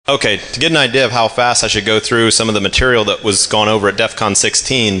Okay, to get an idea of how fast I should go through some of the material that was gone over at Defcon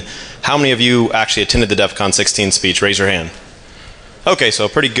 16, how many of you actually attended the Defcon 16 speech? Raise your hand. Okay, so a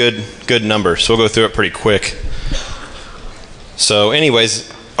pretty good number, so we'll go through it pretty quick. So anyways,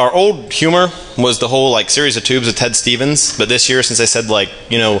 our old humor was the whole like series of tubes of Ted Stevens, but this year since I said like,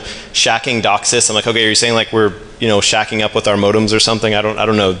 you know, shacking DOCSIS, I'm like, okay, are you saying like we're, you know, shacking up with our modems or something? I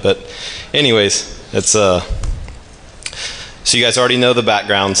don't know, but anyways, it's so you guys already know the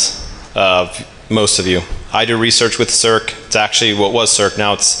backgrounds of most of you. I do research with SERC. It's actually what was SERC,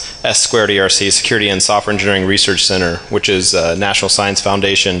 now it's S2ERC, Security and Software Engineering Research Center, which is National Science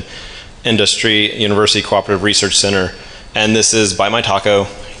Foundation Industry University Cooperative Research Center. And this is Bitemytaco.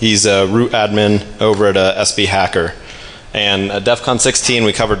 He's a root admin over at SBHacker. And at Defcon 16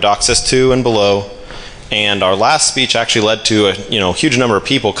 we covered DOCSIS 2 and below. And our last speech actually led to a huge number of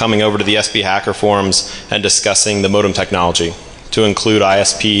people coming over to the SBHacker forums and discussing the modem technology, to include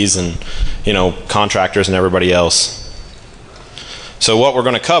ISPs and contractors and everybody else. So what we're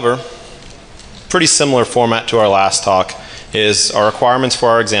going to cover, pretty similar format to our last talk, is our requirements for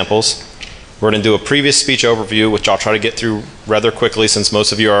our examples. We're going to do a previous speech overview, which I'll try to get through rather quickly since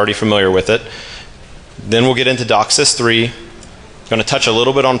most of you are already familiar with it. Then we'll get into DOCSIS 3. Going to touch a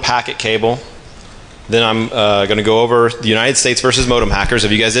little bit on PacketCable. Then I'm going to go over the United States versus modem hackers.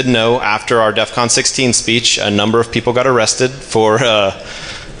 If you guys didn't know, after our DEFCON 16 speech, a number of people got arrested for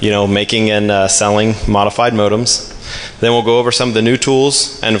making and selling modified modems. Then we'll go over some of the new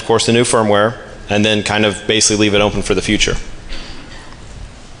tools and of course the new firmware, and then kind of basically leave it open for the future.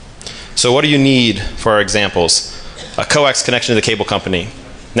 So what do you need for our examples? A coax connection to the cable company.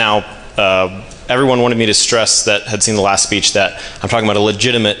 Now, everyone wanted me to stress that had seen the last speech that I'm talking about a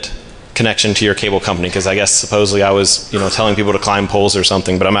legitimate connection to your cable company, because I guess supposedly I was telling people to climb poles or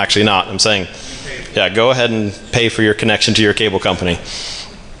something, but I'm actually not. I'm saying, yeah, go ahead and pay for your connection to your cable company.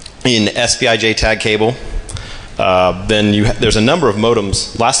 In SBI JTAG cable, then there's a number of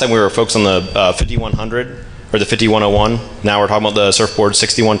modems. Last time we were focused on the 5100 or the 5101. Now we're talking about the surfboard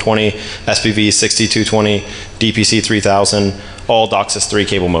 6120, SPV 6220, DPC 3000, all DOCSIS 3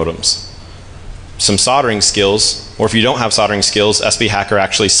 cable modems. Some soldering skills, or if you don't have soldering skills, SBHacker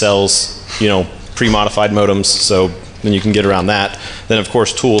actually sells, pre-modified modems, so then you can get around that. Then of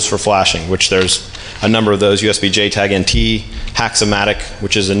course tools for flashing, which there's a number of those, USB JTAG NT, Haxomatic,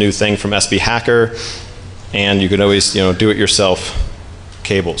 which is a new thing from SBHacker, and you can always, do it yourself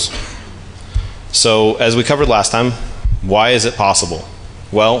cables. So as we covered last time, why is it possible?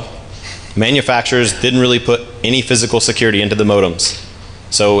 Well, manufacturers didn't really put any physical security into the modems.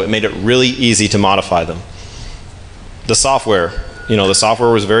 So it made it really easy to modify them. The software, the software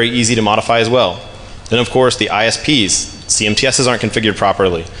was very easy to modify as well. Then of course the ISPs, CMTSs aren't configured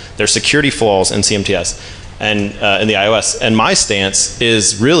properly. There's security flaws in CMTS and in the iOS. And my stance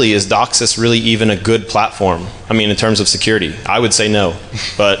is DOCSIS really even a good platform? I mean, in terms of security, I would say no.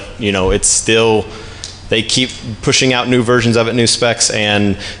 But it's still, they keep pushing out new versions of it, new specs,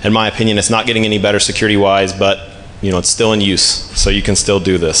 and in my opinion, it's not getting any better security-wise, but it's still in use, so you can still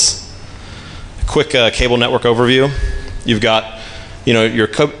do this. Quick cable network overview. You've got, your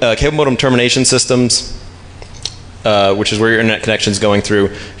cable modem termination systems, which is where your internet connection is going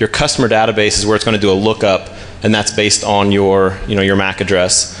through. Your customer database is where it's going to do a lookup, and that's based on your, your MAC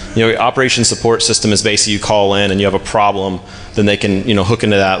address. Your operation support system is basically you call in and you have a problem, then they can, hook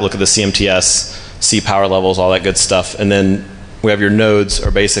into that, look at the CMTS, see power levels, all that good stuff, and then we have your nodes are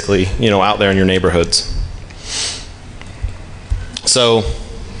basically, out there in your neighborhoods. So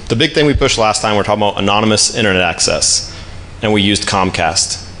the big thing we pushed last time, we're talking about anonymous internet access, and we used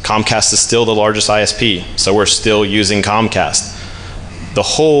Comcast. Comcast is still the largest ISP, so we're still using Comcast. The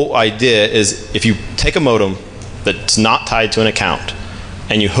whole idea is if you take a modem that's not tied to an account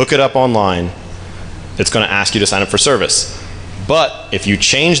and you hook it up online, it's going to ask you to sign up for service. But if you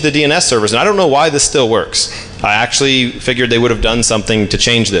change the DNS servers, and I don't know why this still works. I actually figured they would have done something to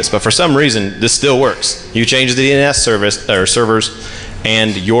change this, but for some reason this still works. You change the DNS service or servers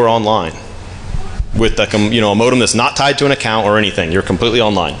and you're online with a modem that's not tied to an account or anything. You're completely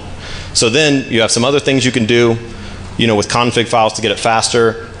online. So then you have some other things you can do, with config files to get it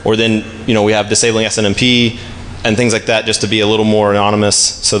faster, or then we have disabling SNMP and things like that just to be a little more anonymous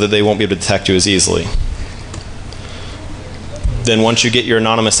so that they won't be able to detect you as easily. Then once you get your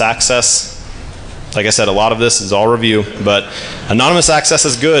anonymous access, like I said, a lot of this is all review, but anonymous access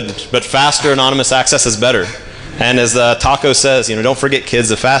is good, but faster anonymous access is better. And as Taco says, don't forget kids,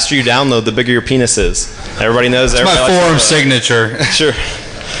 the faster you download, the bigger your penis is. Everybody knows. It's my forum signature. Sure.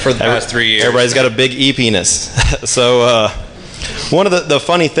 For the past 3 years. Everybody's got a big e-penis. So one of the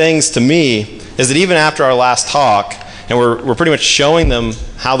funny things to me is that even after our last talk, and we're pretty much showing them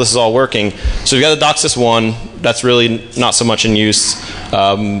how this is all working. So we've got the DOCSIS 1. That's really not so much in use.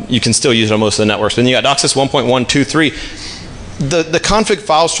 You can still use it on most of the networks. But then you got DOCSIS 1.1, 2, 3. The config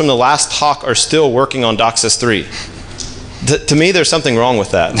files from the last talk are still working on DOCSIS 3. To me, there's something wrong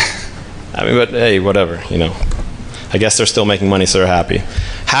with that. I mean, but hey, whatever, you know. I guess they're still making money, so they're happy.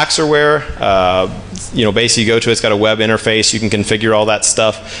 Haxorware, you know, basically you go to it, it's got a web interface, you can configure all that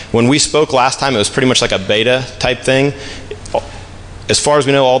stuff. When we spoke last time, it was pretty much like a beta type thing. As far as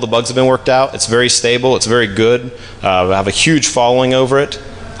we know, all the bugs have been worked out. It's very stable, it's very good. I have a huge following over it.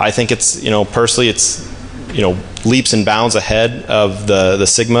 I think it's, you know, personally, it's, you know, leaps and bounds ahead of the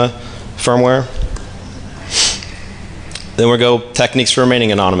Sigma firmware. Then we go techniques for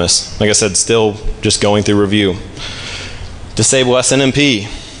remaining anonymous. Like I said, still just going through review. Disable SNMP.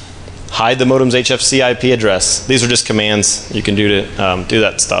 Hide the modem's HFC IP address. These are just commands you can do to do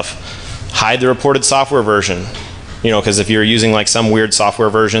that stuff. Hide the reported software version. You know, because if you're using like some weird software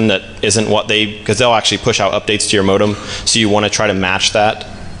version that isn't what because they'll actually push out updates to your modem, so you want to try to match that.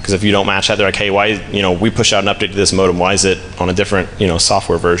 Because if you don't match that, they're like, hey, why, you know, we push out an update to this modem. Why is it on a different, you know,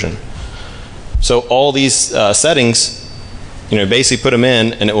 software version? So all these settings, you know, basically put them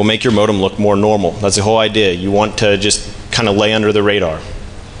in, and it will make your modem look more normal. That's the whole idea. You want to just kind of lay under the radar.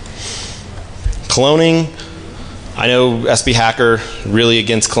 Cloning. I know SBHacker really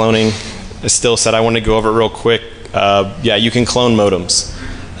against cloning. I still said I want to go over it real quick. Yeah, you can clone modems.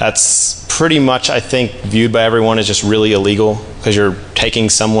 That's pretty much, I think, viewed by everyone as just really illegal, because you're taking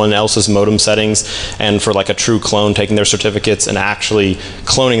someone else's modem settings and for like a true clone, taking their certificates and actually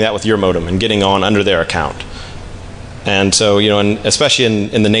cloning that with your modem and getting on under their account. And so, you know, and especially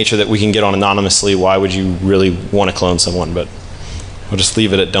in the nature that we can get on anonymously, why would you really want to clone someone? But we'll just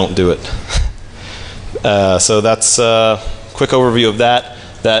leave it at don't do it. So that's a quick overview of that.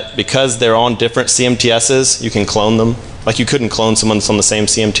 That because they're on different CMTSs, you can clone them. Like you couldn't clone someone that's on the same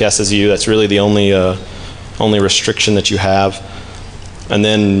CMTS as you. That's really the only restriction that you have. And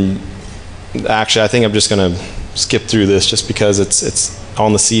then, actually, I think I'm just going to skip through this just because it's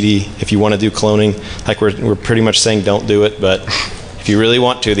on the CD. If you want to do cloning, like we're pretty much saying don't do it, but if you really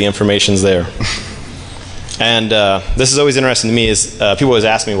want to, the information's there. And this is always interesting to me is people always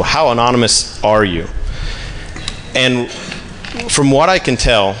ask me, well, how anonymous are you? And from what I can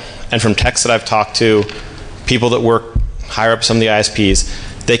tell, and from techs that I've talked to, people that work higher up some of the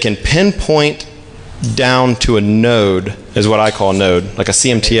ISPs, they can pinpoint down to a node, is what I call a node, like a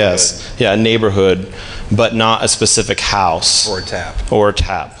CMTS, yeah, a neighborhood, but not a specific house. Or a tap. Or a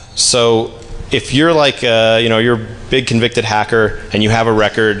tap. So if you're like, you know, you're a big convicted hacker and you have a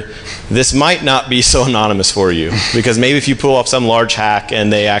record, this might not be so anonymous for you. Because maybe if you pull off some large hack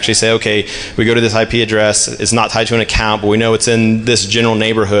and they actually say, okay, we go to this IP address, it's not tied to an account, but we know it's in this general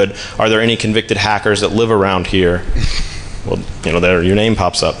neighborhood. Are there any convicted hackers that live around here? Well, you know, there your name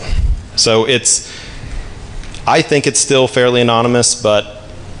pops up. So I think it's still fairly anonymous, but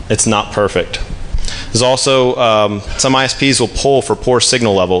it's not perfect. There's also, some ISPs will pull for poor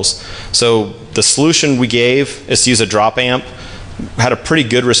signal levels. So the solution we gave is to use a drop amp. Had a pretty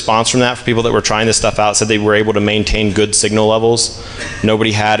good response from that for people that were trying this stuff out. Said they were able to maintain good signal levels.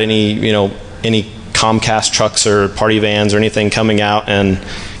 Nobody had any, you know, any Comcast trucks or party vans or anything coming out and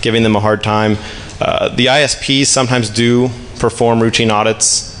giving them a hard time. The ISPs sometimes do perform routine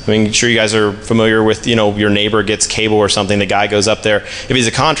audits. I mean, sure you guys are familiar with, you know, your neighbor gets cable or something, the guy goes up there. If he's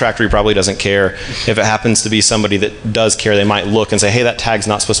a contractor, he probably doesn't care. If it happens to be somebody that does care, they might look and say, hey, that tag's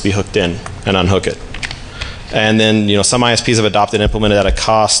not supposed to be hooked in, and unhook it. And then, you know, some ISPs have adopted and implemented at a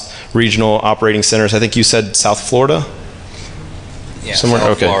cost. Regional operating centers, I think you said South Florida? Yeah, somewhere.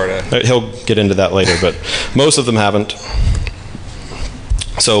 South Okay. Florida. He'll get into that later, but most of them haven't.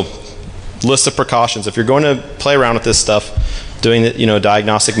 So, list of precautions. If you're going to play around with this stuff, doing the, you know,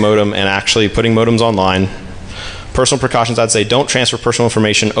 diagnostic modem and actually putting modems online, personal precautions, I'd say don't transfer personal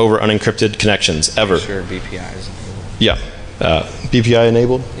information over unencrypted connections, ever. Make sure BPI is enabled. Yeah. BPI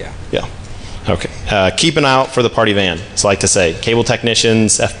enabled? Yeah. Yeah. Okay. Keep an eye out for the party van, as I like to say. Cable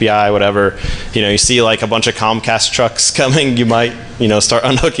technicians, FBI, whatever. You know, you see like a bunch of Comcast trucks coming, you might, you know, start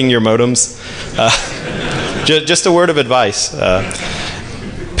unhooking your modems. Just a word of advice.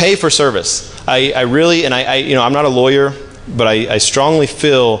 Pay for service. I really, and I, you know, I'm not a lawyer, but I strongly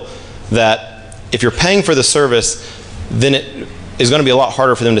feel that if you're paying for the service, then it is going to be a lot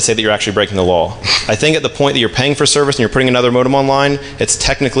harder for them to say that you're actually breaking the law. I think at the point that you're paying for service and you're putting another modem online, it's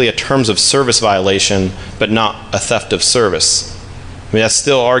technically a terms of service violation, but not a theft of service. I mean, that's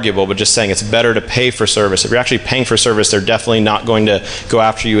still arguable, but just saying it's better to pay for service. If you're actually paying for service, they're definitely not going to go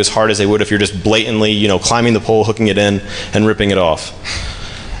after you as hard as they would if you're just blatantly, you know, climbing the pole, hooking it in, and ripping it off.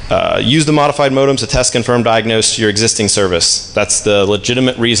 Use the modified modems to test, confirm, diagnose your existing service. That's the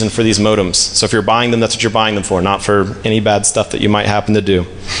legitimate reason for these modems. So if you're buying them, that's what you're buying them for, not for any bad stuff that you might happen to do.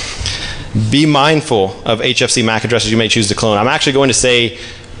 Be mindful of HFC MAC addresses you may choose to clone. I'm actually going to say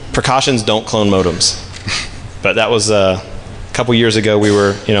precautions, don't clone modems. But that was a couple years ago. We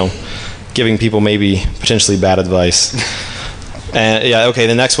were, giving people maybe potentially bad advice. And yeah, okay,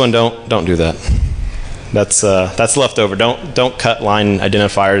 the next one, don't do that. That's leftover. Don't cut line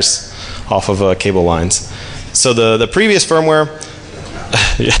identifiers off of cable lines. So the previous firmware,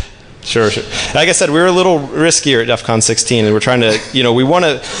 yeah, sure. Like I said, we were a little riskier at Defcon 16, and we're trying to, we want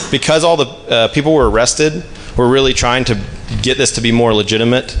to, because all the people were arrested, we're really trying to get this to be more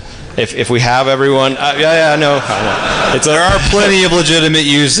legitimate. If we have everyone, I know. There are plenty of legitimate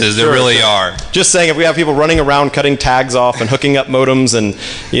uses. There really are. Just saying, if we have people running around cutting tags off and hooking up modems, and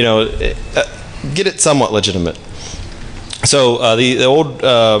get it somewhat legitimate. So the old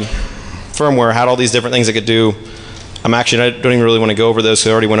firmware had all these different things it could do. I don't even really want to go over those, because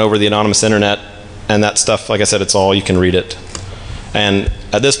I already went over the anonymous internet and that stuff. Like I said, it's all, you can read it. And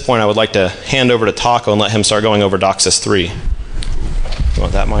at this point, I would like to hand over to Taco and let him start going over DOCSIS 3. You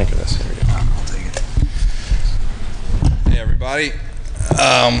want that mic or this? Here we go. I'll take it. Hey, everybody.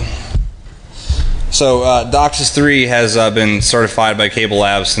 So DOCSIS 3 has been certified by Cable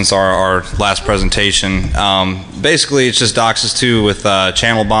Labs since our last presentation. Basically, it's just DOCSIS 2 with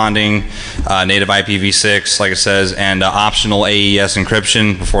channel bonding, native IPv6, like it says, and optional AES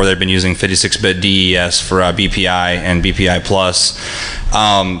encryption. Before, they've been using 56-bit DES for BPI and BPI+.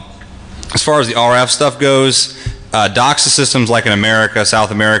 As far as the RF stuff goes, DOCSIS systems like in America,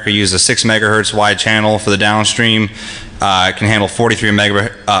 South America, use a 6 megahertz wide channel for the downstream. It can handle 43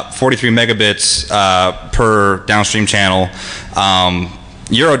 megabits per downstream channel.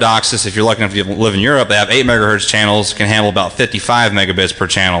 EuroDOCSIS, if you're lucky enough to live in Europe, they have 8 megahertz channels, can handle about 55 megabits per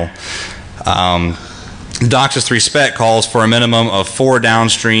channel. DOCSIS 3 spec calls for a minimum of 4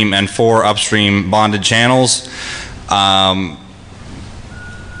 downstream and 4 upstream bonded channels.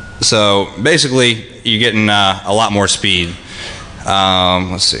 So basically, you're getting a lot more speed.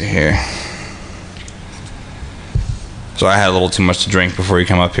 Let's see here. So I had a little too much to drink before you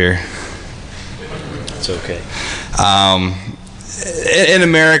come up here. It's okay. In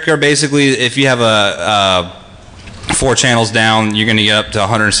America, basically, if you have a 4 channels down, you're going to get up to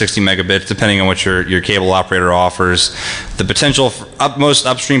 160 megabits, depending on what your cable operator offers. The potential for most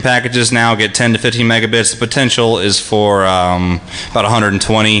upstream packages now get 10 to 15 megabits. The potential is for about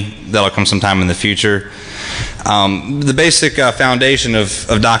 120. That'll come sometime in the future. The basic foundation of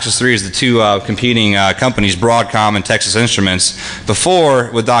DOCSIS 3 is the two competing companies, Broadcom and Texas Instruments. Before,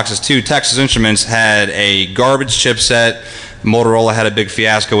 with DOCSIS 2, Texas Instruments had a garbage chipset. Motorola had a big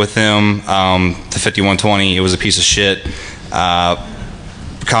fiasco with them. The 5120, it was a piece of shit.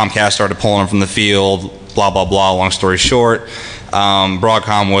 Comcast started pulling them from the field, blah, blah, blah, long story short.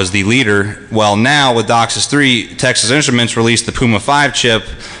 Broadcom was the leader. Well, now with DOCSIS 3, Texas Instruments released the Puma 5 chip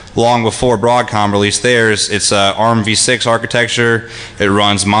long before Broadcom released theirs. It's ARM v6 architecture. It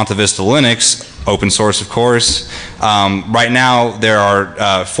runs Monte Vista Linux, open source, of course. Right now, there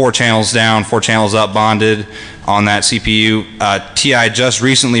are 4 channels down, 4 channels up bonded on that CPU. TI just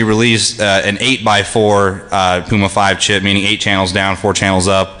recently released an 8x4 Puma 5 chip, meaning 8 channels down, 4 channels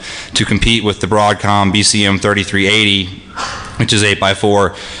up, to compete with the Broadcom BCM 3380, which is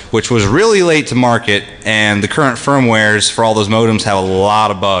 8x4, which was really late to market, and the current firmwares for all those modems have a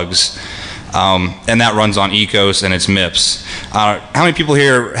lot of bugs. And that runs on ECOS and its MIPS. How many people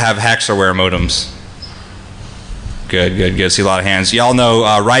here have Haxorware modems? Good, good, good. See a lot of hands. Y'all know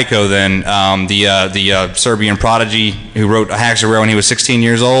Rajko then, the Serbian prodigy who wrote Haxorware when he was 16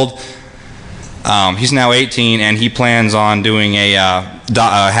 years old. He's now 18, and he plans on doing a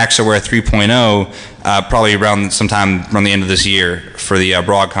Haxorware 3.0 probably sometime around the end of this year for the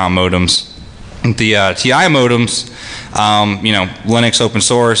Broadcom modems. The TI modems, Linux open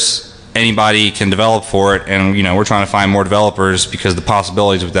source, anybody can develop for it, and we're trying to find more developers because the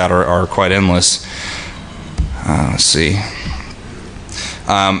possibilities with that are quite endless. Let's see.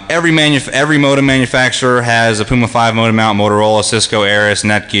 Every modem manufacturer has a Puma 5 modem out. Motorola, Cisco, Aris,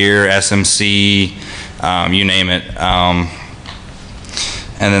 Netgear, SMC, you name it.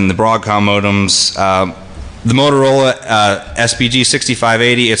 And then the Broadcom modems. The Motorola SBG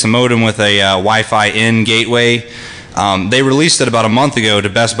 6580, it's a modem with a Wi-Fi in gateway. They released it about a month ago to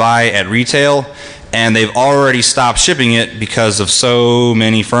Best Buy at retail, and they've already stopped shipping it because of so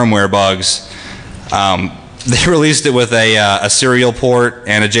many firmware bugs. They released it with a serial port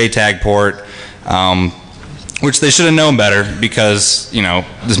and a JTAG port, which they should have known better because,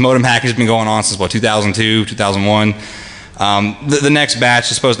 this modem hacking has been going on since, 2002, 2001. The next batch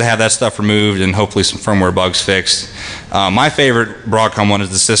is supposed to have that stuff removed and hopefully some firmware bugs fixed. My favorite Broadcom one is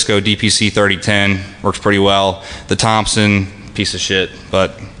the Cisco DPC 3010. Works pretty well. The Thompson, piece of shit,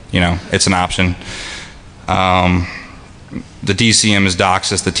 but you know, it's an option. The DCM is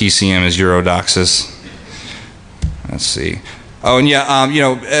DOCSIS. The TCM is Euro DOCSIS. Let's see. Oh, and yeah, you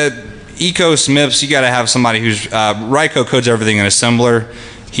know, ECOS MIPS, you got to have somebody who's Rajko codes everything in assembler.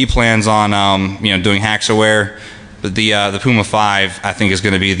 He plans on you know, doing Haxorware. But the Puma 5, I think, is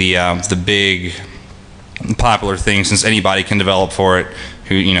going to be the big popular thing, since anybody can develop for it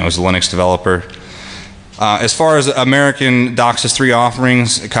who, you know, is a Linux developer. As far as American DOCSIS 3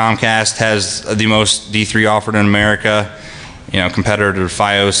 offerings, Comcast has the most D3 offered in America. You know, competitor to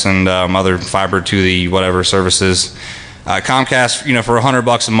Fios and other fiber to the whatever services. Comcast, you know, for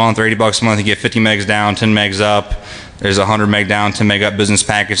 $100 a month or $80 a month, you get 50 megs down, 10 megs up. There's a 100 meg down, 10 meg up business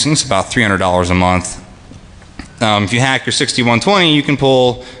package, and it's about $300 a month. If you hack your 6120, you can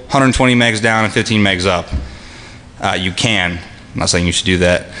pull 120 megs down and 15 megs up. You can. I'm not saying you should do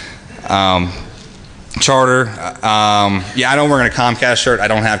that. Charter. Yeah, I don't wear a Comcast shirt. I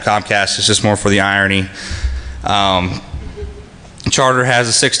don't have Comcast. It's just more for the irony. Charter has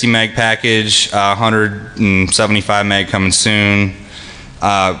a 60 meg package, 175 meg coming soon.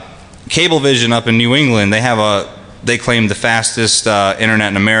 Cablevision up in New England, they claim the fastest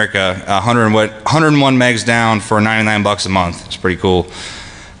internet in America, 101 megs down for $99 a month. It's pretty cool.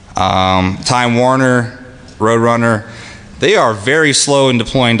 Time Warner, Roadrunner, they are very slow in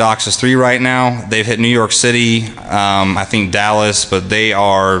deploying DOCSIS 3 right now. They've hit New York City, I think Dallas, but they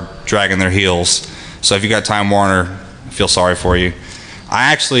are dragging their heels. So if you got Time Warner, I feel sorry for you.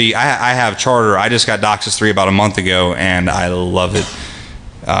 I have Charter. I just got DOCSIS 3 about a month ago, and I love it.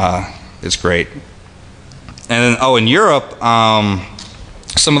 It's great. And then, oh, in Europe,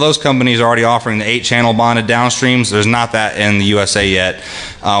 some of those companies are already offering the 8-channel bonded downstreams. There's not that in the USA yet.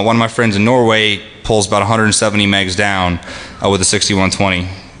 One of my friends in Norway pulls about 170 megs down with a 6120.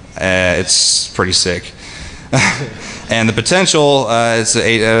 It's pretty sick. And the potential,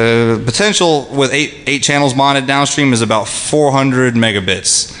 potential with eight channels bonded downstream is about 400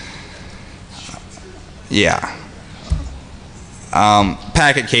 megabits. Yeah.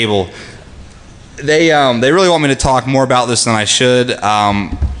 PacketCable. They really want me to talk more about this than I should.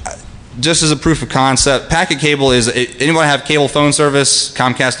 Just as a proof of concept, PacketCable is, anybody have cable phone service,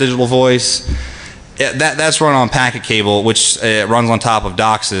 Comcast Digital Voice? That's run on PacketCable, which runs on top of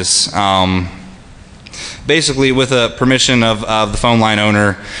DOCSIS. Basically, with a permission of the phone line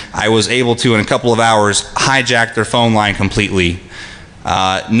owner, I was able to, in a couple of hours, hijack their phone line completely.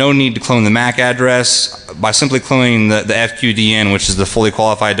 No need to clone the MAC address. By simply cloning the FQDN, which is the fully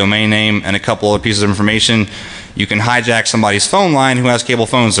qualified domain name, and a couple other pieces of information, you can hijack somebody's phone line who has cable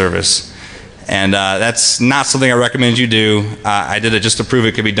phone service. And that's not something I recommend you do. I did it just to prove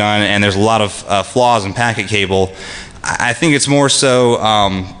it could be done, and there's a lot of flaws in PacketCable. I think it's more so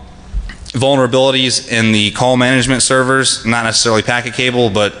vulnerabilities in the call management servers, not necessarily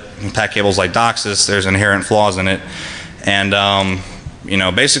PacketCable, but PacketCable's like DOCSIS, there's inherent flaws in it. And you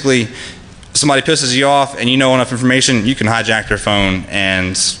know, basically, somebody pisses you off and you know enough information, you can hijack their phone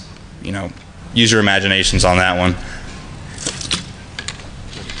and, you know, use your imaginations on that one.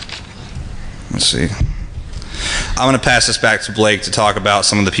 Let's see. I'm going to pass this back to Blake to talk about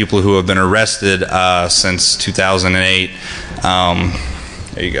some of the people who have been arrested since 2008.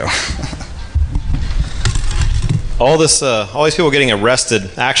 There you go. All these people getting arrested,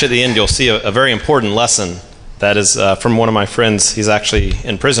 actually at the end you'll see a very important lesson. That is from one of my friends. He's actually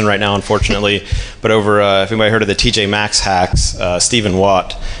in prison right now, unfortunately. But over, if anybody heard of the TJ Maxx hacks, Stephen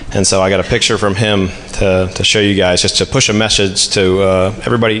Watt. And so I got a picture from him to show you guys, just to push a message to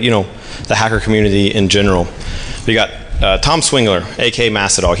everybody, you know, the hacker community in general. We got Tom Swingler, a.k.a.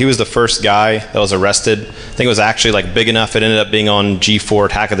 Mastodog. He was the first guy that was arrested. I think it was actually like big enough. It ended up being on G4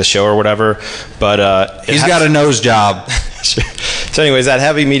 at Hack of the Show or whatever. But he's got a nose job. So anyways, that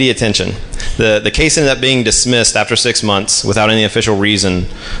heavy media attention. The case ended up being dismissed after 6 months without any official reason.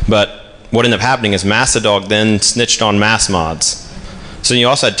 But what ended up happening is Mastodog then snitched on mass mods. So you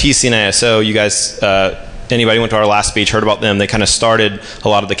also had TC and ISO. You guys, anybody who went to our last speech heard about them. They kind of started a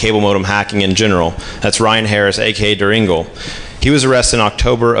lot of the cable modem hacking in general. That's Ryan Harris, a.k.a. Duringle. He was arrested in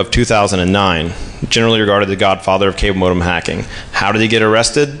October of 2009, generally regarded the godfather of cable modem hacking. How did he get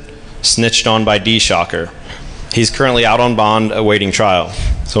arrested? Snitched on by D-Shocker. He's currently out on bond awaiting trial.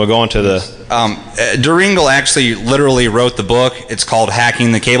 So we'll go on to the... Duringle actually literally wrote the book. It's called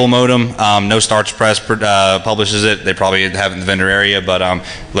Hacking the Cable Modem. No Starch Press publishes it. They probably have it in the vendor area, but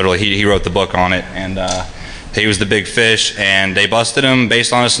literally he wrote the book on it. And he was the big fish, and they busted him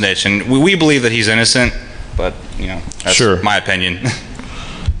based on a snitch. And we believe that he's innocent, but you know, that's Sure. my opinion.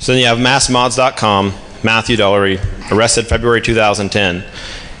 So then you have massmods.com, Matthew Dollery, arrested February 2010.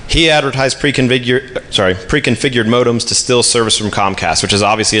 He advertised pre-configured modems to steal service from Comcast, which is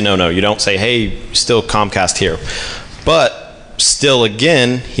obviously a no-no. You don't say, hey, steal Comcast here. But still,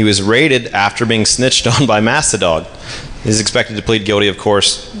 again, he was raided after being snitched on by Mastodog. He's expected to plead guilty, of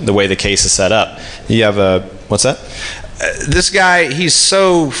course, the way the case is set up. You have a, what's that? This guy, he's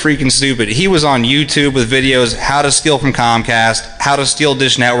so freaking stupid. He was on YouTube with videos, how to steal from Comcast, how to steal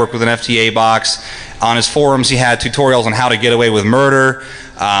Dish Network with an FTA box. On his forums, he had tutorials on how to get away with murder.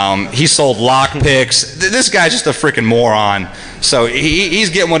 He sold lockpicks. This guy's just a freaking moron. So he's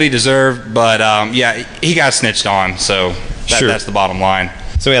getting what he deserved, but yeah, he got snitched on. So that's the bottom line.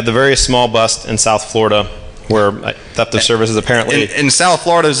 So we had the very small bust in South Florida, where theft of service is apparently... In South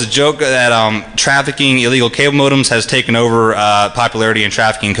Florida, there's a joke that trafficking illegal cable modems has taken over popularity in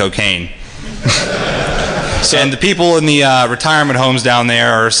trafficking cocaine. And the people in the retirement homes down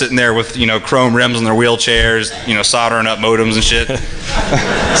there are sitting there with, you know, chrome rims on their wheelchairs, you know, soldering up modems and shit.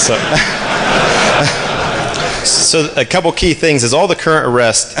 So a couple key things is all the current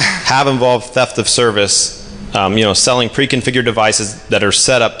arrests have involved theft of service. You know, selling pre-configured devices that are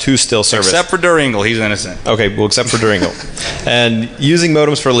set up to steal service. Except for Duringle, he's innocent. Okay, well, except for Duringle. And using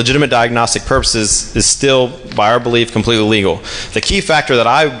modems for legitimate diagnostic purposes is still, by our belief, completely legal. The key factor that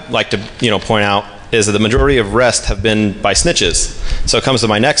I like to, you know, point out is that the majority of arrests have been by snitches. So it comes to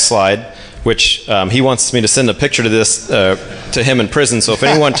my next slide, which he wants me to send a picture to this to him in prison. So if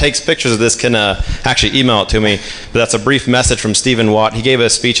anyone takes pictures of this, can actually email it to me. But that's a brief message from Stephen Watt. He gave a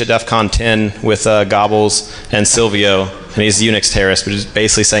speech at DEFCON 10 with Gobbles and Silvio, and he's a Unix terrorist, but he's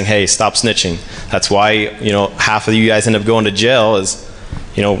basically saying, hey, stop snitching. That's why, you know, half of you guys end up going to jail is,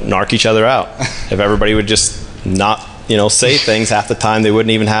 you know, narc each other out. If everybody would just not, you know, say things, half the time they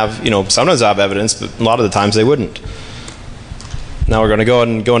wouldn't even have, you know, sometimes they have evidence, but a lot of the times they wouldn't. Now we're going to go ahead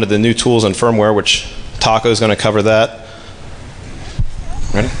and go into the new tools and firmware, which Taco is going to cover that.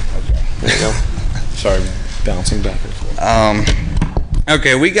 Ready? Okay. There you go. Sorry, bouncing back and forth.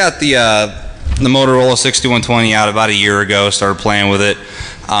 Okay, we got the Motorola 6120 out about a year ago. Started playing with it.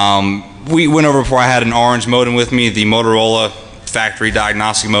 We went over before. I had an orange modem with me, the Motorola factory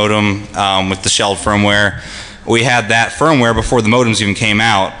diagnostic modem with the shelled firmware. We had that firmware before the modems even came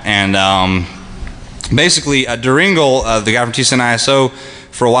out, and basically, Duringle, the guy from TCN ISO,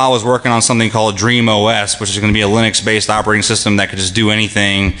 for a while was working on something called Dream OS, which is going to be a Linux-based operating system that could just do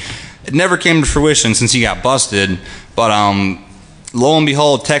anything. It never came to fruition since he got busted, but lo and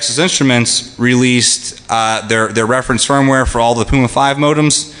behold, Texas Instruments released their reference firmware for all the Puma 5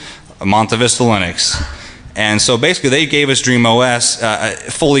 modems, Monte Vista Linux. And so basically, they gave us Dream OS,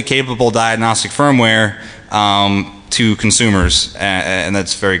 fully capable diagnostic firmware to consumers, and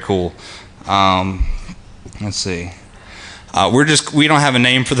that's very cool. Let's see. We don't have a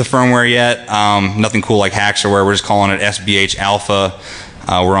name for the firmware yet. Nothing cool like Haxorware. We're just calling it SBH Alpha.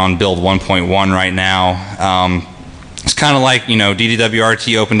 We're on build 1.1 right now. It's kind of like, you know,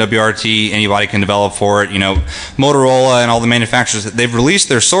 DDWRT, OpenWRT. Anybody can develop for it. You know, Motorola and all the manufacturers, they've released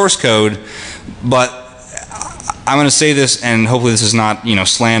their source code, but I'm going to say this, and hopefully this is not, you know,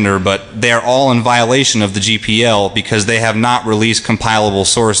 slander, but they are all in violation of the GPL because they have not released compilable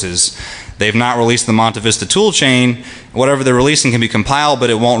sources. They've not released the Monte Vista toolchain. Whatever they're releasing can be compiled, but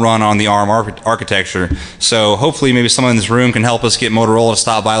it won't run on the ARM architecture. So hopefully maybe someone in this room can help us get Motorola to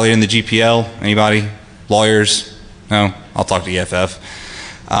stop violating the GPL. Anybody? Lawyers? No? I'll talk to EFF.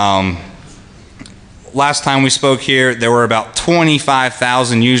 Last time we spoke here, there were about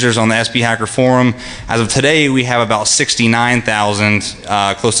 25,000 users on the SBHacker forum. As of today, we have about 69,000,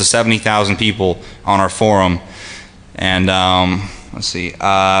 close to 70,000 people on our forum. And let's see.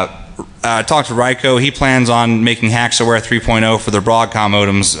 I talked to Ryko. He plans on making Haxorware 3.0 for their Broadcom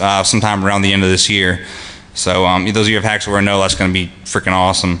modems sometime around the end of this year. So those of you who have Haxorware know that's going to be freaking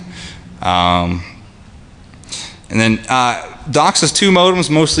awesome. And then DOCSIS 2 modems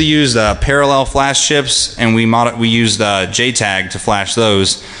mostly use parallel flash chips, and we used JTAG to flash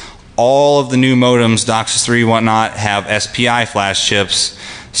those. All of the new modems, DOCSIS 3 whatnot, have SPI flash chips.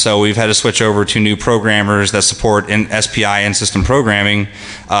 So we've had to switch over to new programmers that support SPI and system programming.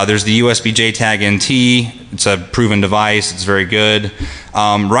 There's the USB JTAG NT. It's a proven device. It's very good.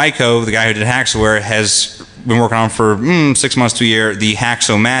 Ryko, the guy who did Haxorware, has been working on for 6 months to a year the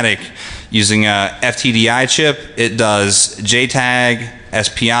Haxomatic using a FTDI chip. It does JTAG,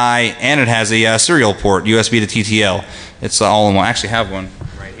 SPI, and it has a serial port, USB to TTL. It's all in one. I actually have one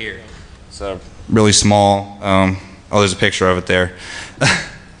right here. It's really small. Oh, there's a picture of it there.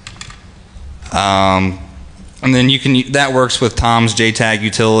 And then that works with Tom's JTAG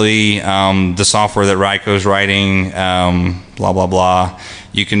utility, the software that Rajko's writing, blah, blah, blah.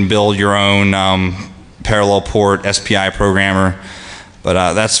 You can build your own parallel port SPI programmer.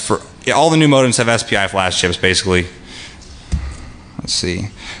 But that's for, all the new modems have SPI flash chips, basically. Let's see.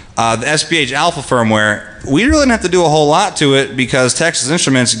 The SBH Alpha firmware, we really didn't have to do a whole lot to it because Texas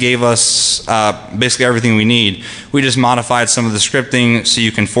Instruments gave us basically everything we need. We just modified some of the scripting so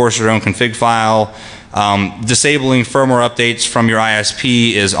you can force your own config file. Disabling firmware updates from your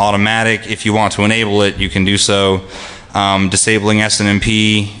ISP is automatic. If you want to enable it, you can do so. Disabling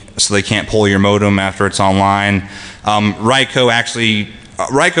SNMP so they can't pull your modem after it's online. Rajko's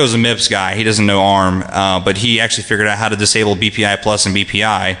a MIPS guy. He doesn't know ARM, but he actually figured out how to disable BPI Plus and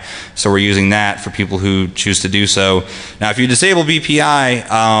BPI, so we're using that for people who choose to do so. Now, if you disable BPI,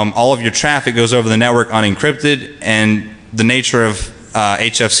 all of your traffic goes over the network unencrypted, and the nature of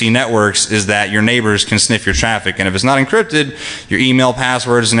HFC networks is that your neighbors can sniff your traffic, and if it's not encrypted, your email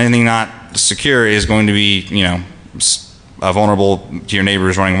passwords and anything not secure is going to be, you know, vulnerable to your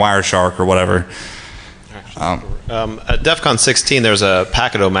neighbors running Wireshark or whatever. At Defcon 16, there's a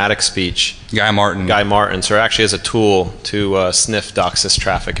Packetomatic speech. Guy Martin. So it actually is a tool to sniff DOCSIS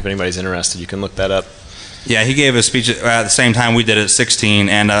traffic. If anybody's interested, you can look that up. Yeah, he gave a speech at the same time we did it at 16,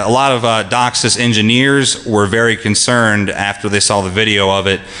 and a lot of DOCSIS engineers were very concerned after they saw the video of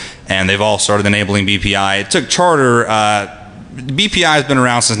it, and they've all started enabling BPI. It took Charter, BPI has been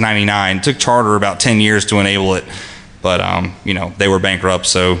around since '99. It took Charter about 10 years to enable it, but you know, they were bankrupt,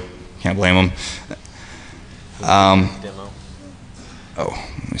 so can't blame them. Let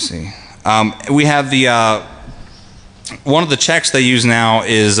me see. We have the one of the checks they use now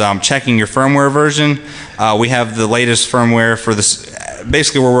is checking your firmware version. We have the latest firmware for this.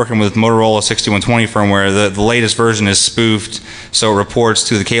 Basically, we're working with Motorola 6120 firmware. The latest version is spoofed, so it reports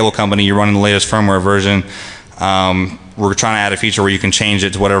to the cable company you're running the latest firmware version. We're trying to add a feature where you can change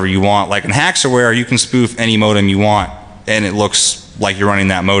it to whatever you want. Like in Haxorware, you can spoof any modem you want, and it looks like you're running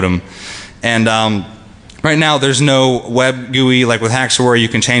that modem. And right now, there's no web GUI like with Haxorware. You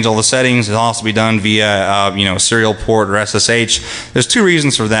can change all the settings. It'll also be done via you know, serial port or SSH. There's two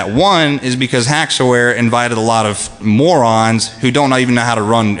reasons for that. One is because Haxorware invited a lot of morons who don't even know how to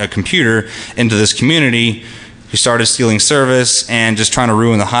run a computer into this community, who started stealing service and just trying to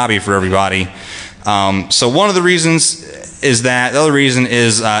ruin the hobby for everybody. So one of the reasons is that. The other reason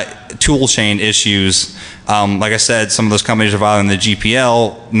is tool chain issues. Like I said, some of those companies are violating the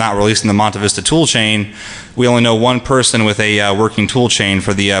GPL, not releasing the Monte Vista tool chain. We only know one person with a working tool chain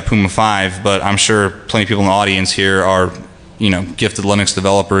for the Puma 5, but I'm sure plenty of people in the audience here are, you know, gifted Linux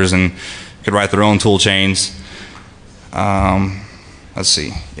developers and could write their own tool chains. Let's see.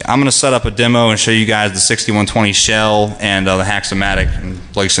 Yeah, I'm going to set up a demo and show you guys the 6120 shell and the Haxomatic, and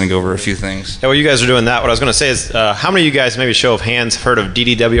Blake's going to go over a few things. Yeah, while you guys are doing that, what I was going to say is, how many of you guys, maybe show of hands, have heard of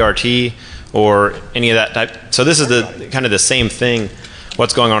DDWRT or any of that type? So this is the kind of the same thing.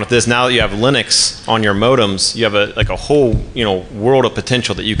 What's going on with this? Now that you have Linux on your modems, you have a whole, you know, world of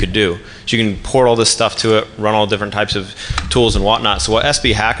potential that you could do. So you can port all this stuff to it, run all different types of tools and whatnot. So what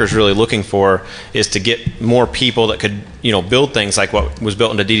SBHacker is really looking for is to get more people that could, you know, build things like what was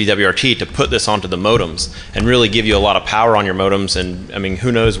built into DDWRT to put this onto the modems and really give you a lot of power on your modems. And I mean,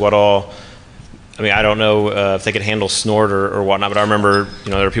 who knows what all. I mean, I don't know if they could handle snort or whatnot, but I remember, you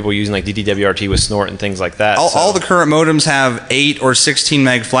know, there are people using like DDWRT with snort and things like that. All the current modems have 8 or 16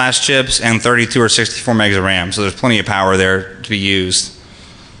 meg flash chips and 32 or 64 megs of RAM, so there's plenty of power there to be used.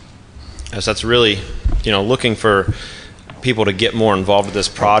 So that's really, you know, looking for people to get more involved with this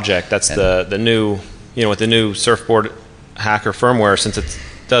project. That's the new, you know, with the new Surfboard Hacker firmware, since it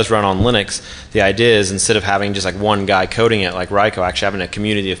does run on Linux, the idea is instead of having just like one guy coding it like Rajko, actually having a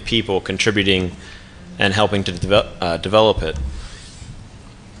community of people contributing and helping to develop it.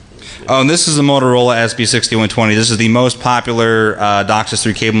 Oh, and this is the Motorola SB6120. This is the most popular DOCSIS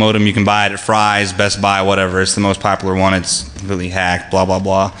 3 cable modem. You can buy it at Fry's, Best Buy, whatever. It's the most popular one. It's completely hacked, blah, blah,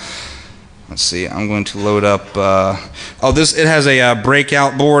 blah. Let's see. I'm going to load up. It has a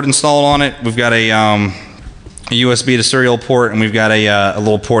breakout board installed on it. We've got a USB to serial port, and we've got a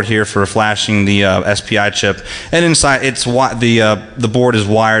little port here for flashing the SPI chip. And inside, the board is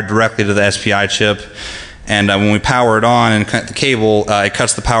wired directly to the SPI chip. And when we power it on and cut the cable, it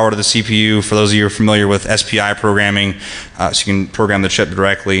cuts the power to the CPU. For those of you who are familiar with SPI programming, so you can program the chip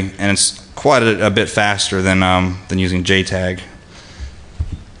directly, and it's quite a bit faster than using JTAG.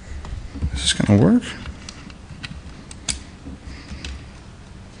 Is this going to work?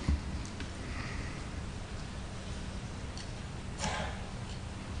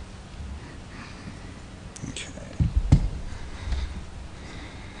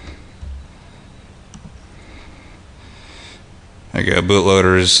 There you go.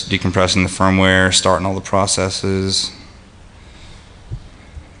 Bootloader's decompressing the firmware, starting all the processes.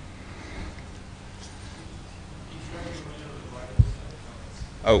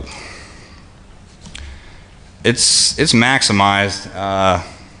 Oh, it's maximized.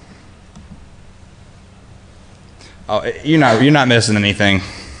 Oh, you're not missing anything.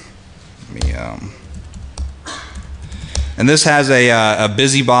 Let me, and this has a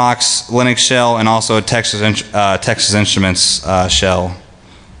BusyBox Linux shell and also a Texas Instruments shell.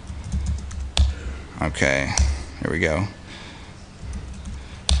 Okay, here we go.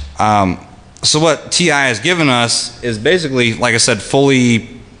 So what TI has given us is basically, like I said, fully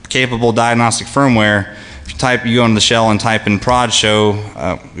capable diagnostic firmware. If you go into the shell and type in prod show,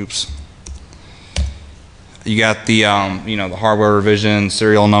 oops. You got the the hardware revision,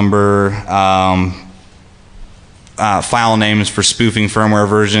 serial number, file names for spoofing firmware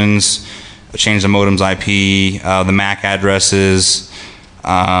versions, change the modem's IP, the MAC addresses,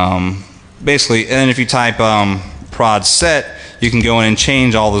 basically. And then if you type prod set, you can go in and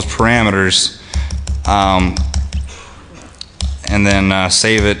change all those parameters, and then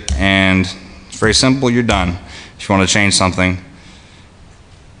save it, and it's very simple. You're done. If you want to change something,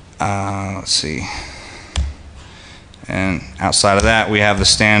 let's see. And outside of that, we have the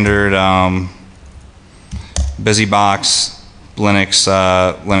standard BusyBox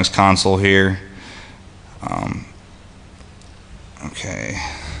Linux console here. Okay.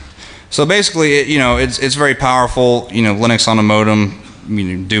 So basically, it's very powerful. Linux on a modem. You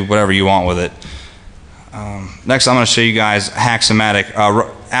can do whatever you want with it. Next, I'm going to show you guys Haxomatic.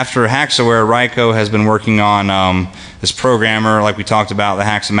 After Haxorware, Rajko has been working on this programmer, like we talked about. The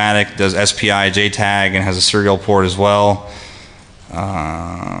Haxomatic does SPI JTAG and has a serial port as well.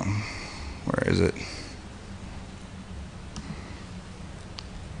 Where is it?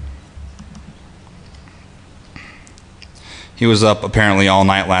 He was up apparently all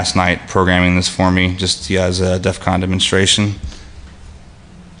night last night programming this for me, just as a Defcon demonstration.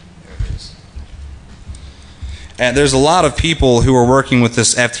 And there's a lot of people who are working with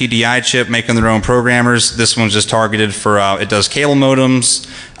this FTDI chip, making their own programmers. This one's just targeted for, it does cable modems,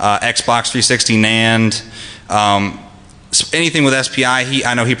 Xbox 360 NAND, anything with SPI.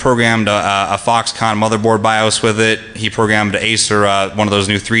 I know he programmed a Foxconn motherboard BIOS with it. He programmed an Acer, one of those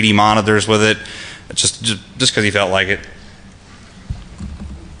new 3D monitors with it, just because he felt like it.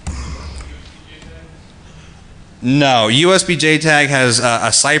 No, USB JTAG has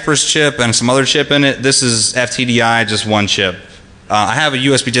a Cypress chip and some other chip in it. This is FTDI, just one chip. I have a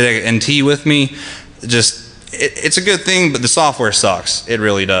USB JTAG NT with me. It's a good thing, but the software sucks. It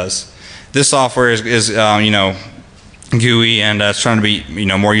really does. This software is GUI, and it's trying to be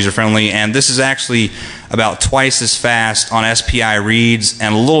more user friendly. And this is actually about twice as fast on SPI reads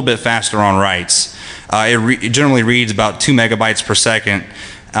and a little bit faster on writes. It generally reads about 2 megabytes per second.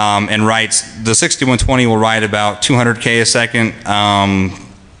 And writes, the 6120 will write about 200K a second.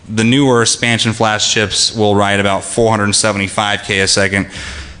 The newer expansion flash chips will write about 475K a second.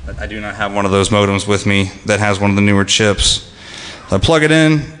 I do not have one of those modems with me that has one of the newer chips. So I plug it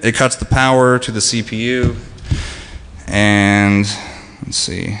in, it cuts the power to the CPU, and let's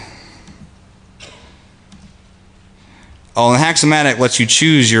see. Oh, and the Haxomatic lets you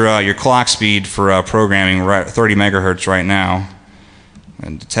choose your clock speed for programming, 30 megahertz right now.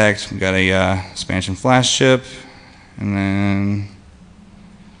 And detect, we've got a expansion flash chip, and then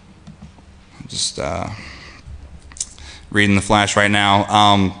just reading the flash right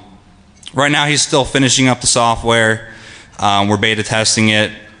now. Right now he's still finishing up the software. We're beta testing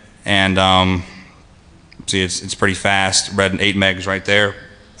it, and see it's pretty fast. Read 8 megs right there.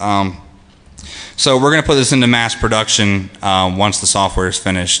 So we're going to put this into mass production once the software is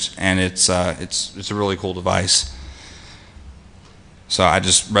finished, and it's a really cool device. So I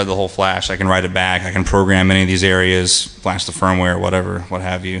just read the whole flash. I can write it back. I can program any of these areas, flash the firmware, whatever, what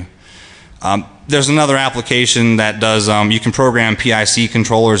have you. There's another application that does, you can program PIC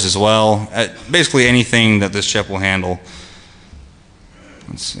controllers as well. Basically anything that this chip will handle.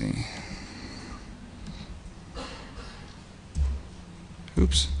 Let's see.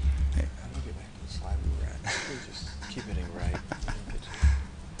 Oops. Hey, how do we get back to the slide we were at? We just keep hitting right.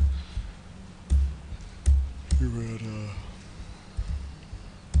 You were at,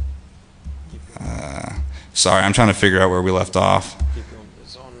 Sorry, I'm trying to figure out where we left off. keep going.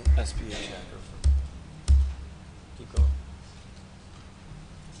 It's on SBHacker. Keep going.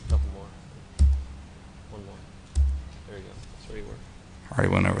 Couple more. One more. There you go. That's where you were.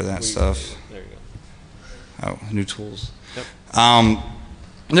 Already went over that stuff. There you go. Oh, new tools. Yep.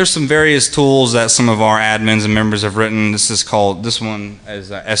 There's some various tools that some of our admins and members have written. This one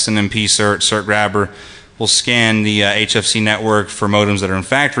is SNMP CERT grabber. will scan the HFC network for modems that are in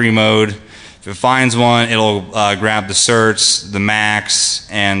factory mode. If it finds one, it'll grab the certs, the MACs,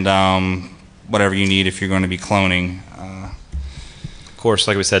 and whatever you need if you're going to be cloning. Of course,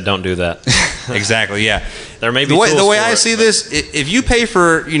 like we said, don't do that. Exactly, yeah. There may be the way tools for I it, see but- this, if you pay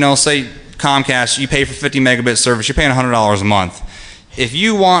for, say Comcast, you pay for 50 megabit service, you're paying $100 a month. If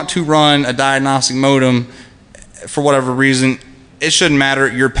you want to run a diagnostic modem for whatever reason, it shouldn't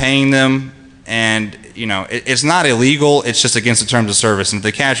matter. You're paying them, and it's not illegal. It's just against the terms of service. And if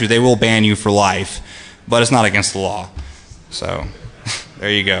they catch you, they will ban you for life. But it's not against the law. So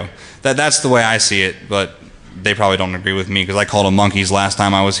there you go. That's the way I see it. But they probably don't agree with me because I called them monkeys last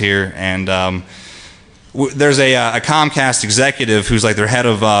time I was here. And there's a Comcast executive who's like their head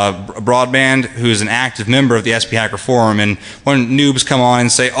of broadband, who's an active member of the SBHacker forum. And when noobs come on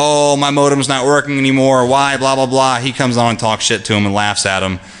and say, "Oh, my modem's not working anymore. Why? Blah blah blah," he comes on and talks shit to him and laughs at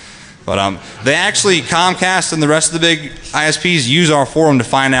him. But they actually, Comcast and the rest of the big ISPs use our forum to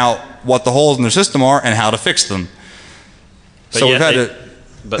find out what the holes in their system are and how to fix them. But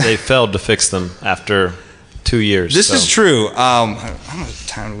but they failed to fix them after 2 years. This is true. How much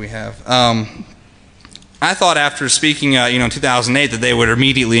time do we have? I thought after speaking, in 2008, that they would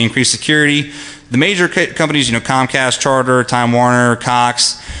immediately increase security. The major companies, Comcast, Charter, Time Warner,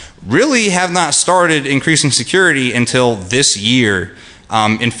 Cox, really have not started increasing security until this year.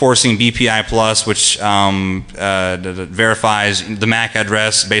 Enforcing BPI Plus, which verifies the MAC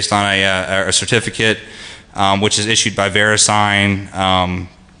address based on a certificate, which is issued by VeriSign.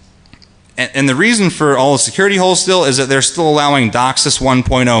 And the reason for all the security holes still is that they're still allowing DOCSIS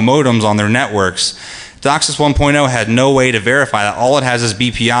 1.0 modems on their networks. DOCSIS 1.0 had no way to verify that. All it has is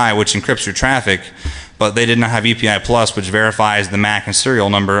BPI, which encrypts your traffic, but they did not have BPI Plus, which verifies the MAC and serial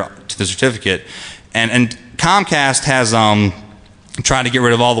number to the certificate. And Comcast has tried to get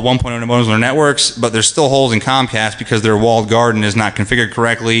rid of all the 1.0 modems on their networks, but there's still holes in Comcast because their walled garden is not configured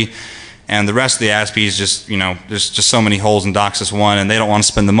correctly, and the rest of the ISPs just, there's just so many holes in DOCSIS 1, and they don't want to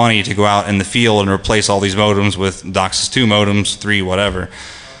spend the money to go out in the field and replace all these modems with DOCSIS 2 modems, 3, whatever.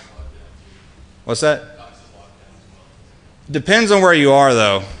 What's that? Depends on where you are,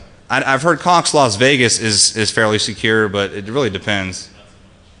 though. I've heard Cox Las Vegas is fairly secure, but it really depends.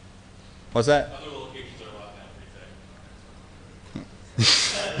 What's that?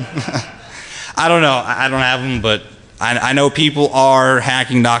 I don't know. I don't have them, but I know people are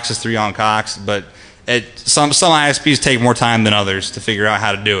hacking DOCSIS 3 on Cox, but some ISPs take more time than others to figure out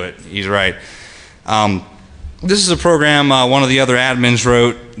how to do it. He's right. This is a program one of the other admins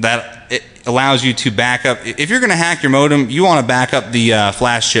wrote that it allows you to back up. If you're going to hack your modem, you want to back up the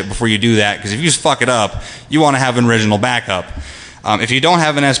flash chip before you do that, because if you just fuck it up, you want to have an original backup. If you don't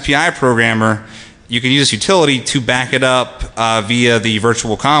have an SPI programmer, you can use this utility to back it up via the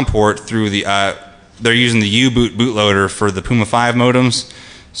virtual COM port through the, they're using the U-boot bootloader for the Puma 5 modems.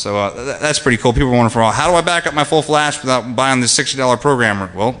 So that's pretty cool. People are wondering, how do I back up my full flash without buying this $60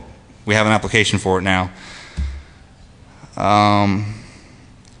 programmer? Well, we have an application for it now.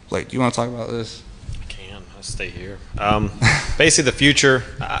 Blake, do you want to talk about this? I can. I'll stay here. Basically, the future,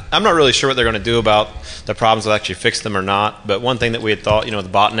 I'm not really sure what they're going to do about the problems will actually fix them or not, but one thing that we had thought, the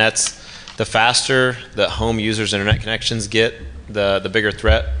botnets, the faster that home users' internet connections get, the bigger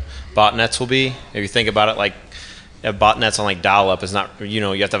threat botnets will be. If you think about it, like botnets on like dial-up is not, you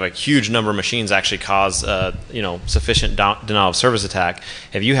have to have a huge number of machines actually cause, sufficient denial of service attack.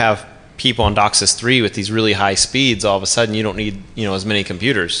 If you have people on DOCSIS 3 with these really high speeds, all of a sudden you don't need, as many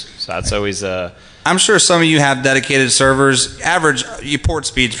computers. So that's always I'm sure some of you have dedicated servers. Average your port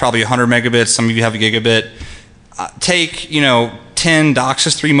speed is probably 100 megabits. Some of you have a gigabit. Take 10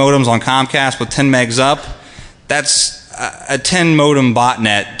 DOCSIS 3 modems on Comcast with 10 megs up. That's a 10 modem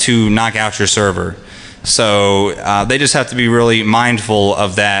botnet to knock out your server. So they just have to be really mindful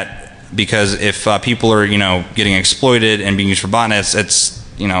of that, because if people are getting exploited and being used for botnets, it's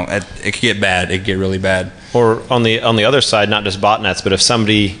it could get bad. It could get really bad. Or on the other side, not just botnets, but if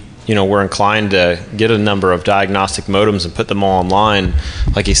somebody were inclined to get a number of diagnostic modems and put them all online,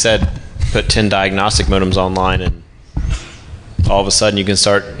 like he said, put 10 diagnostic modems online, and all of a sudden you can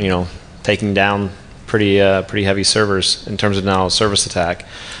start taking down pretty heavy servers in terms of denial of service attack.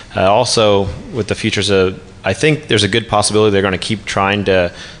 Also, with the futures of, I think there's a good possibility they're going to keep trying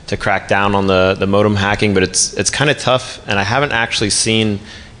to crack down on the modem hacking, but it's kind of tough, and I haven't actually seen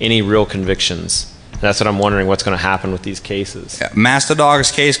any real convictions. And that's what I'm wondering, what's going to happen with these cases. Yeah,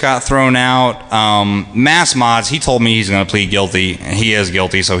 Mastodog's case got thrown out. Mass Mods, he told me he's going to plead guilty, and he is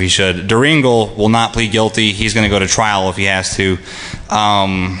guilty, so he should. Duringle will not plead guilty. He's going to go to trial if he has to.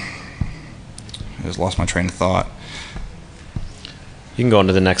 I just lost my train of thought. You can go on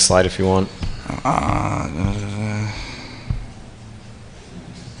to the next slide if you want.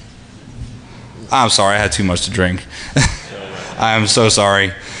 I'm sorry, I had too much to drink. I'm so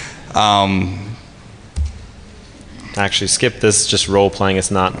sorry. Actually, skip this. Just role playing.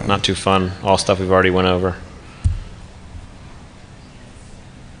 It's not too fun. All stuff we've already went over.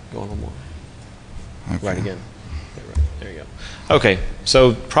 Go on one more. Okay. Right again. Yeah, right. There you go. Okay.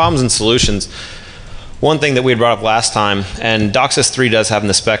 So problems and solutions. One thing that we had brought up last time, and DOCSIS 3 does have in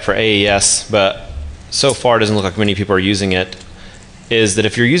the spec for AES, but so far it doesn't look like many people are using it, is that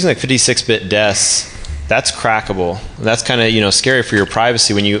if you're using like 56-bit DES, that's crackable. That's kind of scary for your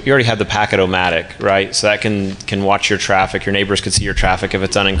privacy when you already have the Packet-O-Matic, right? So that can watch your traffic. Your neighbors can see your traffic if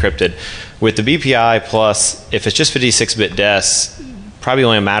it's unencrypted. With the BPI Plus, if it's just 56-bit DES, probably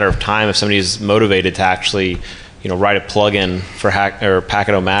only a matter of time if somebody's motivated to actually write a plugin for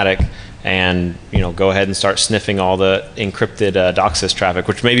Packet-O-Matic and go ahead and start sniffing all the encrypted DOCSIS traffic,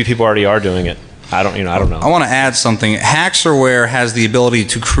 which maybe people already are doing it. I don't know. I want to add something. Haxorware has the ability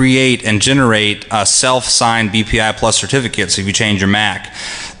to create and generate self-signed BPI Plus certificates if you change your Mac.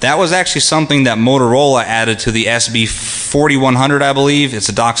 That was actually something that Motorola added to the SB4100, I believe. It's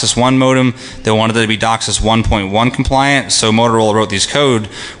a DOCSIS 1 modem. They wanted it to be DOCSIS 1.1 compliant, so Motorola wrote these code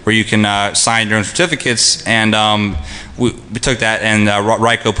where you can sign your own certificates, and we took that and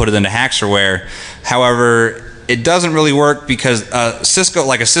Rajko put it into Haxorware. However, it doesn't really work because Cisco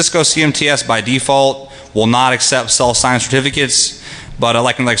CMTS by default will not accept self-signed certificates. But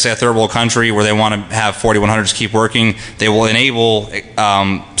like say a third world country where they want to have 4100s keep working, they will enable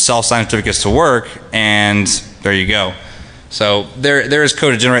self-signed certificates to work, and there you go. So there is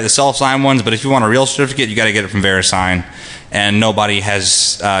code to generate the self-signed ones, but if you want a real certificate, you got to get it from VeriSign, and nobody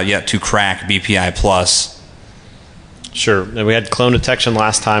has yet to crack BPI Plus. Sure. And we had clone detection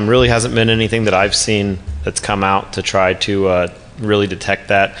last time. Really hasn't been anything that I've seen that's come out to try to really detect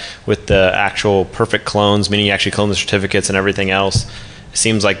that with the actual perfect clones, meaning you actually clone the certificates and everything else. It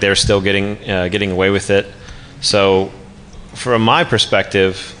seems like they're still getting away with it. So from my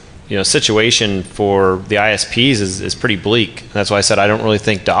perspective, situation for the ISPs is pretty bleak. That's why I said I don't really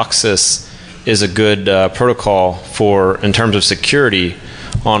think DOCSIS is a good protocol in terms of security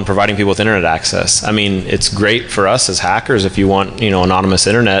on providing people with internet access. I mean, it's great for us as hackers if you want, anonymous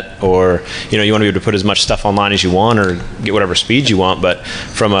internet, or you want to be able to put as much stuff online as you want or get whatever speed you want. But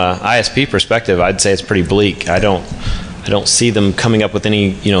from a ISP perspective, I'd say it's pretty bleak. I don't see them coming up with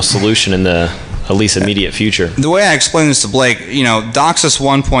any solution in the at least immediate future. The way I explain this to Blake, DOCSIS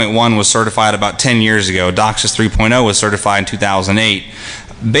 1.1 was certified about 10 years ago. DOCSIS 3.0 was certified in 2008.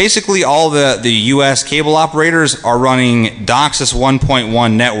 Basically, all the U.S. cable operators are running DOCSIS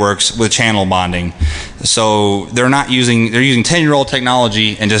 1.1 networks with channel bonding. So they're using 10-year-old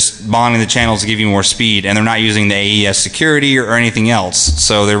technology and just bonding the channels to give you more speed, and they're not using the AES security or anything else.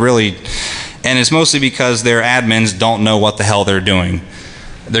 So they're really, and it's mostly because their admins don't know what the hell they're doing.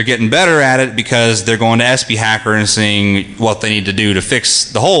 They're getting better at it because they're going to SBHacker and seeing what they need to do to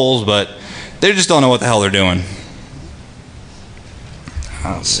fix the holes, but they just don't know what the hell they're doing.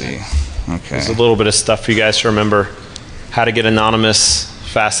 Let's see. Okay. There's a little bit of stuff for you guys to remember. How to get anonymous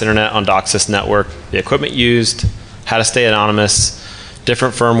fast internet on DOCSIS network, the equipment used, how to stay anonymous,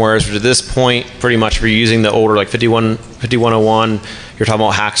 different firmwares, which at this point, pretty much if you're using the older, like 5101, you're talking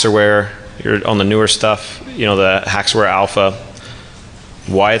about Haxorware, you're on the newer stuff, the Haxorware Alpha,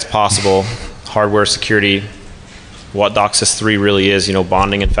 why it's possible, hardware security, what DOCSIS 3 really is,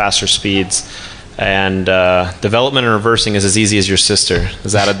 bonding and faster speeds. And development and reversing is as easy as your sister.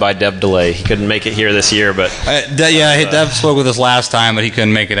 Is added by devDelay. He couldn't make it here this year, but Dev spoke with us last time, but he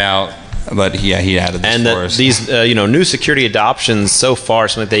couldn't make it out. But he added this for us. These new security adoptions so far,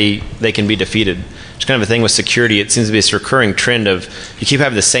 something they can be defeated. It's kind of a thing with security. It seems to be this recurring trend of you keep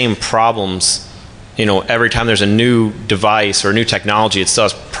having the same problems. Every time there's a new device or a new technology, it still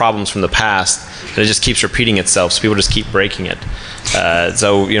has problems from the past, and it just keeps repeating itself, so people just keep breaking it.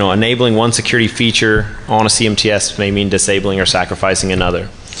 So, enabling one security feature on a CMTS may mean disabling or sacrificing another.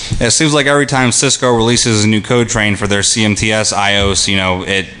 It seems like every time Cisco releases a new code train for their CMTS iOS,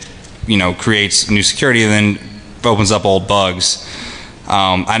 it creates new security and then opens up old bugs.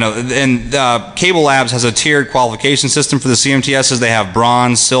 I know, and Cable Labs has a tiered qualification system for the CMTSs. They have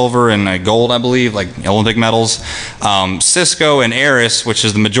bronze, silver, and gold, I believe, like Olympic medals. Cisco and Aris, which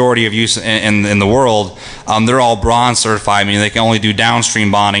is the majority of use in the world, they're all bronze certified, meaning they can only do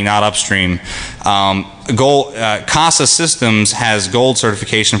downstream bonding, not upstream. Casa Systems has gold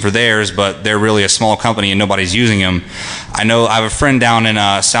certification for theirs, but they're really a small company and nobody's using them. I have a friend down in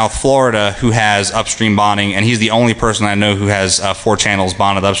South Florida who has upstream bonding, and he's the only person I know who has 4 channels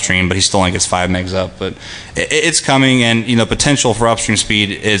bonded upstream, but he still only gets 5 megs up. But it's coming, and potential for upstream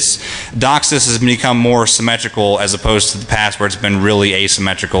speed is DOCSIS has become more symmetrical as opposed to the past where it's been really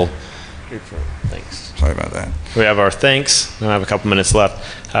asymmetrical. Thanks. Sorry about that. We have our thanks. I have a couple minutes left.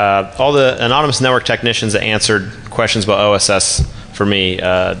 All the anonymous network technicians that answered questions about OSS for me,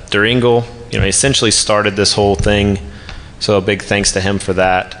 Duringle, he essentially started this whole thing, so a big thanks to him for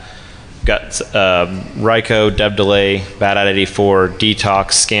that. Got Ryko, devDelay, Bad84,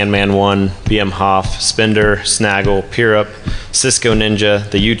 Detox, Scanman1, BM Hoff, Spender, Snaggle, Peerup, Cisco Ninja,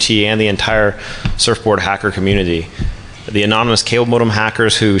 the UT, and the entire surfboard hacker community. The anonymous cable modem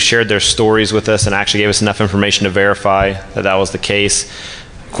hackers who shared their stories with us and actually gave us enough information to verify that that was the case.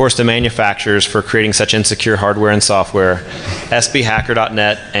 Of course, the manufacturers for creating such insecure hardware and software,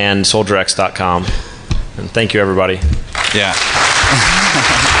 SBHacker.net and SoldierX.com. And thank you, everybody. Yeah.